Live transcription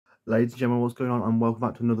Ladies and gentlemen, what's going on? And welcome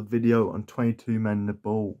back to another video on 22 Men in the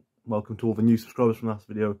Ball. Welcome to all the new subscribers from last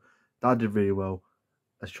video. That did really well.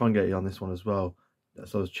 Let's try and get you on this one as well.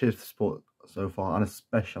 So cheers for the support so far, and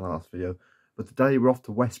especially on the last video. But today we're off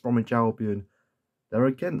to West Bromwich Albion. They're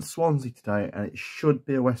against Swansea today, and it should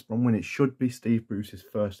be a West Brom win. It should be Steve Bruce's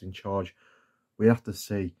first in charge. We have to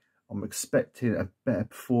see. I'm expecting a better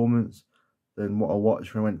performance than what I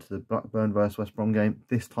watched when I went to the Blackburn vs West Brom game.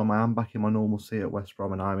 This time I am back in my normal seat at West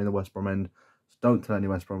Brom, and I'm in the West Brom end. So don't tell any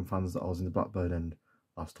West Brom fans that I was in the Blackburn end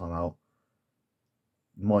last time out.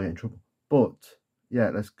 Might get in trouble. But yeah,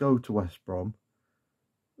 let's go to West Brom.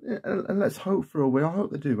 Yeah, and let's hope for a win. I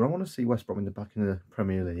hope they do, but I want to see West Brom back in the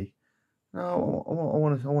Premier League. No, I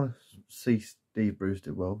want to see Steve Bruce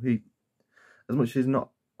do well. He, as much as he's not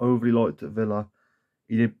overly liked at Villa,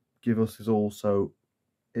 he did give us his all, so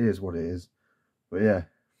it is what it is. But yeah,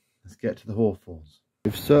 let's get to the Hawthorns.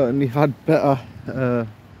 We've certainly had better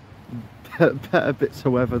bits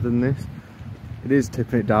of weather than this. It is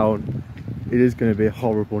tipping it down. It is going to be a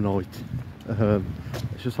horrible night. Let's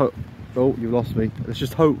just hope. Oh, you've lost me. Let's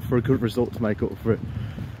just hope for a good result to make up for it.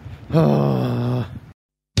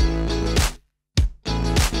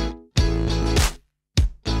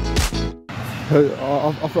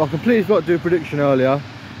 I completely forgot to do a prediction earlier,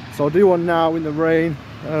 so I'll do one now in the rain.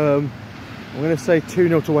 I'm going to say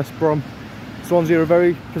 2-0 to West Brom. Swansea are a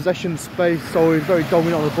very possession space, so he's very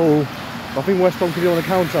dominant on the ball. I think West Brom can be on the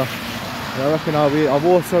counter. And I reckon I've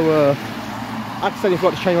also accidentally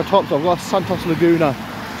forgot to change my top, so I've got Santos Laguna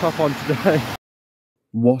top on today.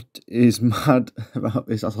 What is mad about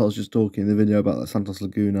this, as I was just talking in the video about that Santos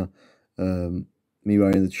Laguna, me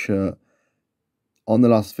wearing the shirt. On the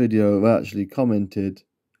last video, I actually commented,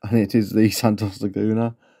 and it is the Santos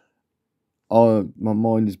Laguna. Oh, my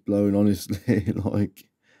mind is blown, honestly. Like,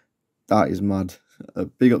 that is mad.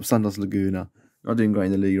 Big up Santos Laguna. Not doing great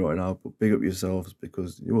in the league right now, but big up yourselves,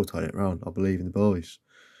 because you will turn it around. I believe in the boys.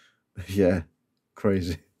 Yeah,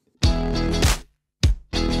 crazy.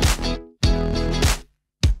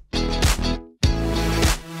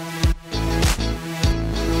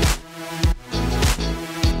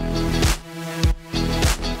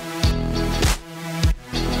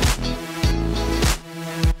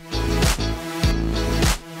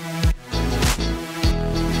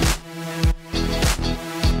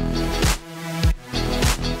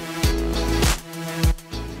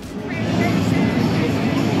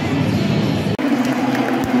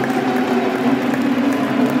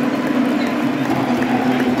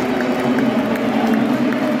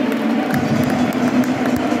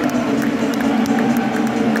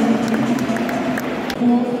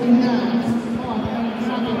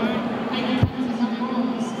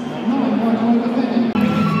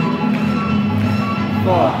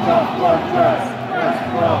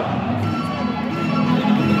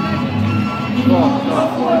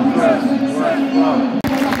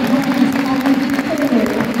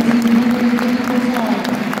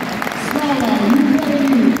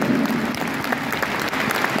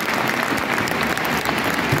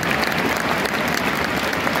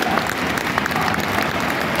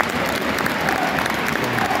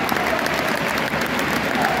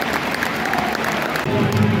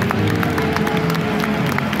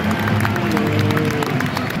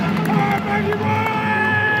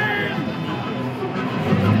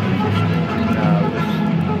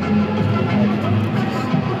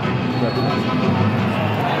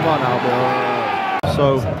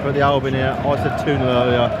 So, we're at the Albion here. I said 2-0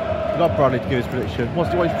 earlier. We've got Bradley to give his prediction.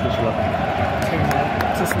 What's your prediction? 2-0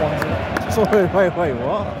 to Swansea. Sorry, wait,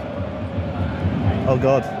 what? Oh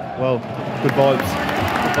God. Well, good vibes.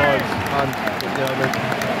 Good vibes. And, yeah,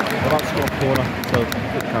 they're about to score a corner, so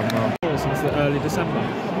good camera. Since the early December.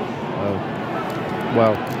 Oh.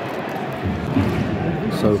 Well.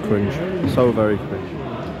 So cringe. So very cringe.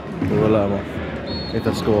 But we'll let them off. If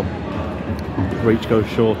they score. Reach goes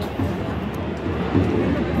short.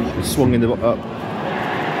 Swung in the up.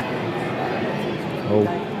 Oh.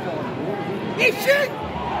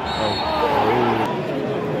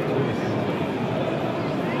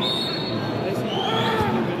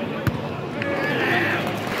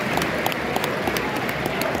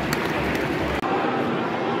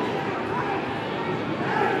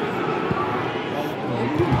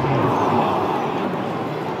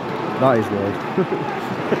 That is weird.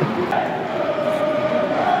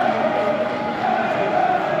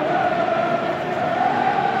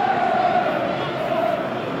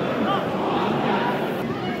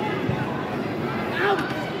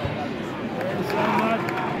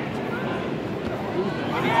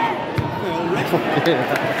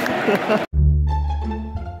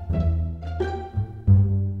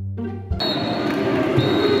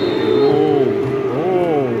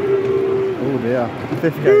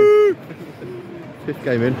 Fifth game. Fifth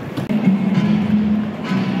game in.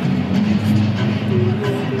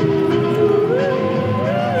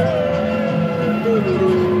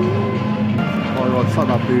 Oh, it's not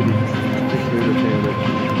that booty.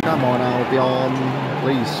 Come on, Albion.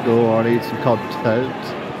 Please score. I need some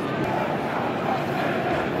content.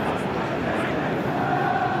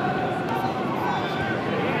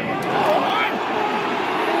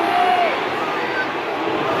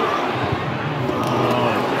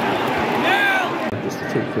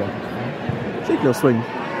 Cheeky little swing,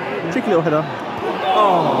 cheeky little header.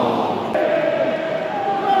 Oh!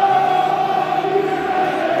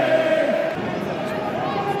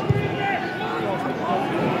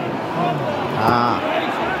 Ah,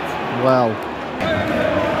 well.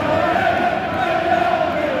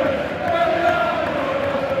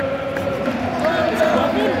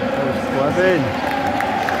 Clevin.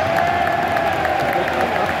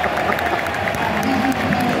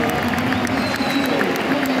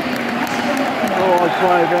 Oh,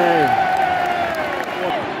 Clevin.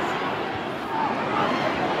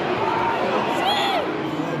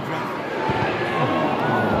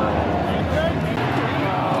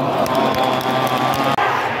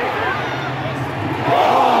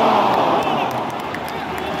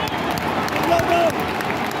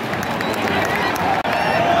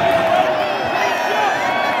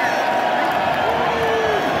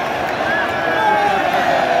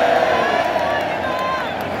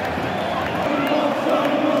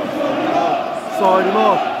 Sign him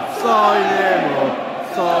up, sign him up,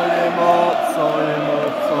 sign him up, sign him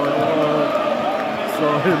up, sign him up,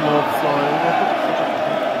 sign him up, sign him up.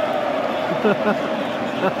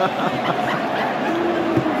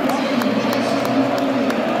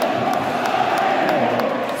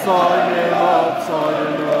 Sign him up, sign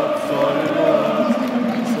him up, sign him up,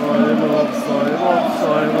 sign him up, sign him up,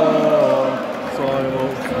 sign him up, sign him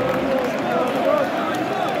up.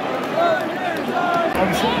 I'm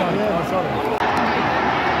sitting down here, I'm sorry.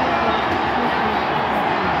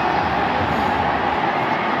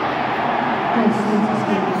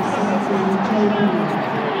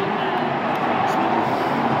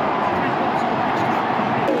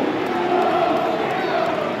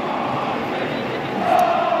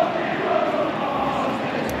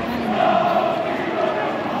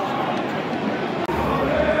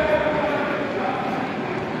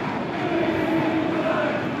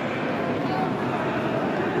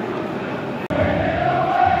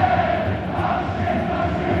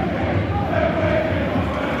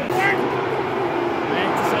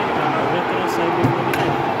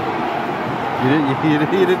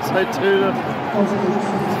 You didn't say tuna.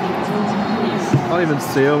 Can't even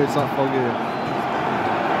see him, it's that foggy.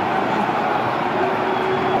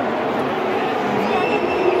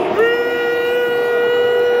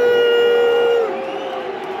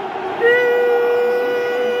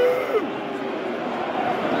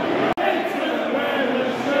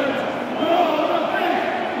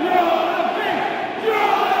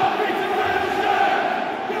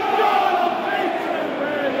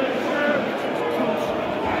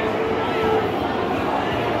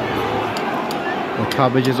 The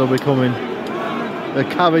cabbages will be coming. The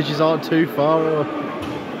cabbages aren't too far away.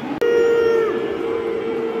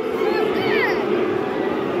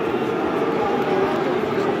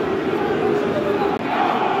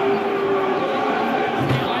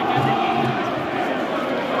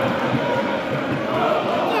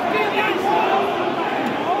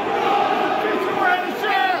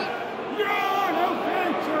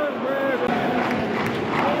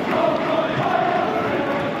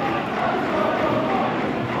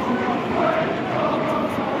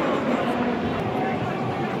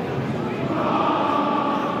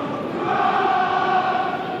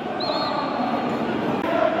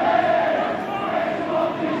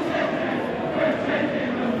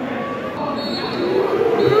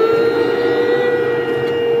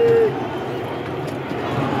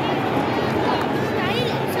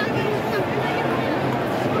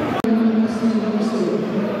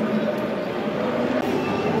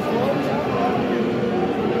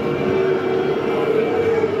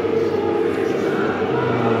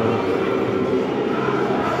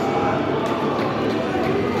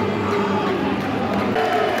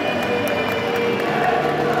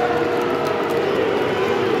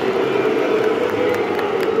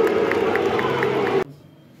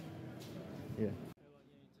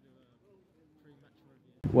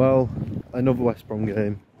 Well, another West Brom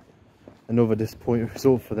game, another disappointing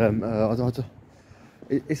result for them.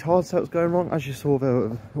 It's hard to say what's going wrong. As you saw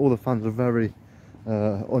there, all the fans are very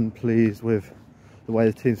unpleased with the way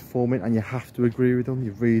the team's performing, and you have to agree with them,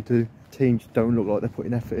 you really do. Teams don't look like they're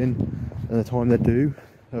putting effort in, and the time they do,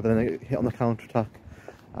 but then they hit on the counter-attack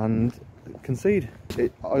and concede.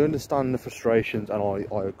 I understand the frustrations, and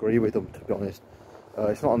I agree with them, to be honest.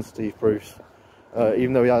 It's not on Steve Bruce,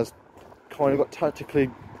 even though he has kind of got tactically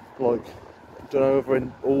like done over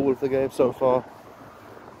in all of the games so far.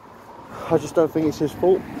 I just don't think it's his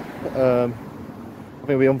fault. I think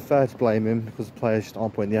it'd be unfair to blame him because the players just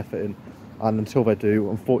aren't putting the effort in, and until they do,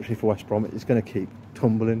 unfortunately for West Brom, it's going to keep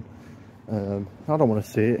tumbling. I don't want to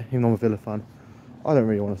see it, even though I'm a Villa fan. I don't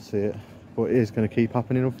really want to see it, but it is going to keep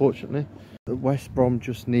happening, unfortunately. The West Brom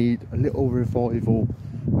just need a little revival,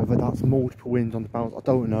 whether that's multiple wins on the bounce, I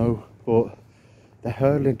don't know, but they're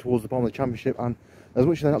hurtling towards the bottom of the Championship, and as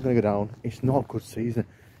much as they're not going to go down, it's not a good season.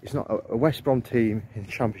 It's not a West Brom team in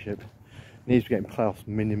the Championship needs to be getting playoffs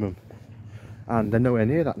minimum, and they're nowhere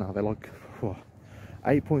near that now. They're like, what,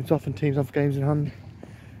 8 points off, and teams have games in hand.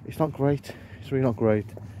 It's not great. It's really not great,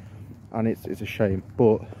 and it's a shame.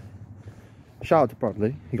 But shout out to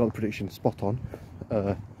Bradley, he got the prediction spot on.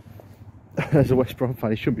 As a West Brom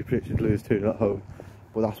fan, he shouldn't be predicted to lose 2 at home,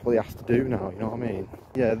 but that's what he has to do now, you know what I mean?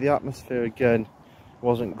 Yeah, the atmosphere again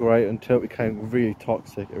wasn't great until it became really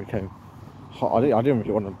toxic. It became hot. I didn't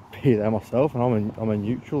really want to be there myself, and I'm a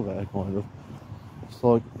neutral there, kind of. It's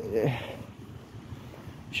like,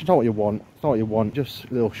 it's not what you want. It's not what you want. Just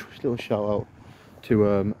a little shout out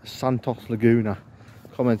to Santos Laguna,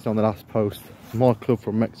 commenting on the last post. My club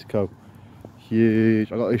from Mexico,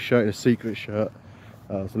 huge. I got this shirt in a secret shirt.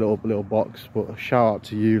 It's a little box, but a shout out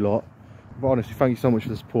to you lot. But honestly, thank you so much for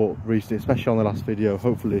the support recently, especially on the last video.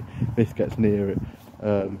 Hopefully this gets near it.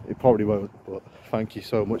 It probably won't, but thank you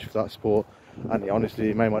so much for that support, and honestly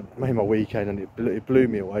it made my weekend, and it blew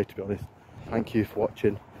me away, to be honest. Thank you for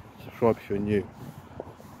watching. Subscribe if you're new,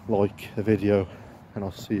 like the video, and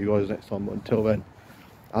I'll see you guys next time. But until then,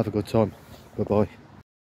 have a good time. Bye bye.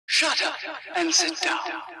 Shut up and sit down.